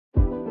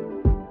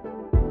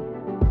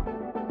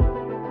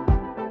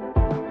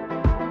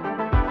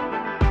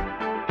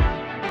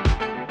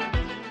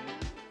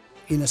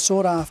In a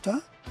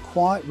sought-after,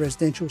 quiet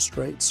residential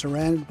street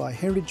surrounded by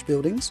heritage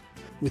buildings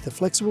with a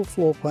flexible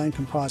floor plan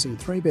comprising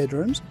 3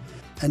 bedrooms,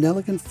 an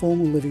elegant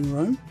formal living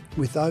room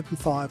with open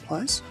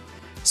fireplace,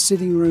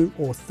 sitting room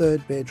or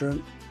 3rd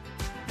bedroom.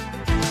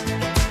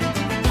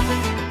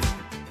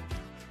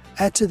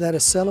 Add to that a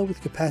cellar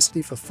with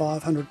capacity for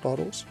 500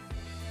 bottles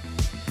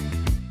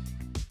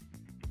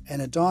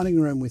and a dining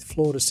room with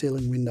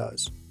floor-to-ceiling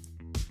windows.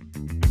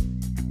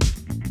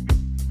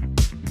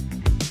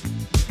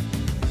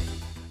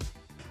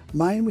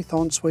 Main with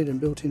ensuite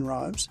and built-in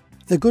robes,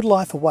 the good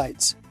life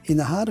awaits. In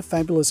the heart of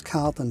fabulous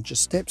Carlton,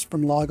 just steps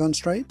from Lygon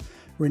Street,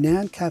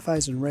 renowned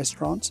cafes and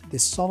restaurants,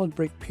 this solid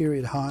brick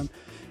period home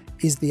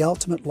is the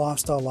ultimate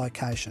lifestyle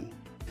location.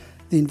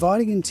 The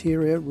inviting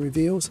interior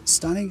reveals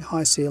stunning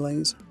high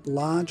ceilings,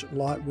 large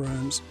light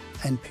rooms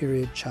and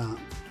period charm.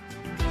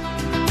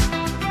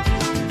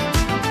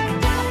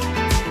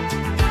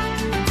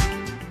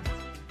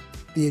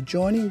 The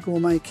adjoining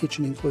gourmet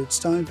kitchen includes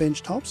stone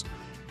bench tops,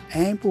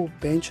 ample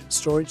bench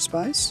storage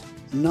space,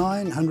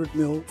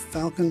 900mm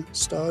Falcon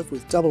stove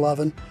with double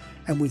oven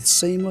and with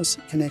seamless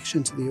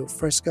connection to the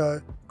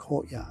alfresco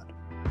courtyard.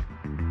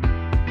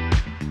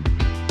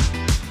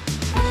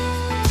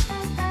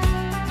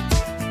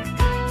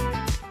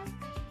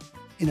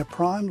 In a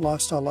prime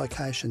lifestyle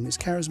location, this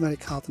charismatic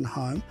Carlton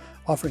home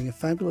offering a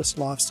fabulous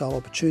lifestyle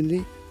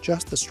opportunity,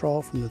 just a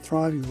stroll from the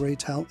thriving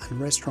retail and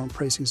restaurant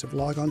precincts of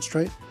Lygon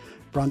Street,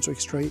 Brunswick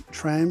Street,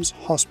 trams,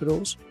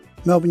 hospitals,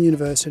 Melbourne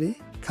University,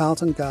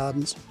 Carlton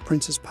Gardens,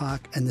 Princes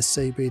Park and the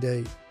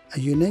CBD. A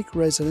unique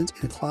residence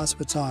in a class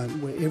of its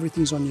own where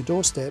everything's on your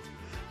doorstep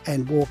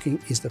and walking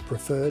is the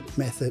preferred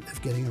method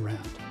of getting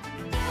around.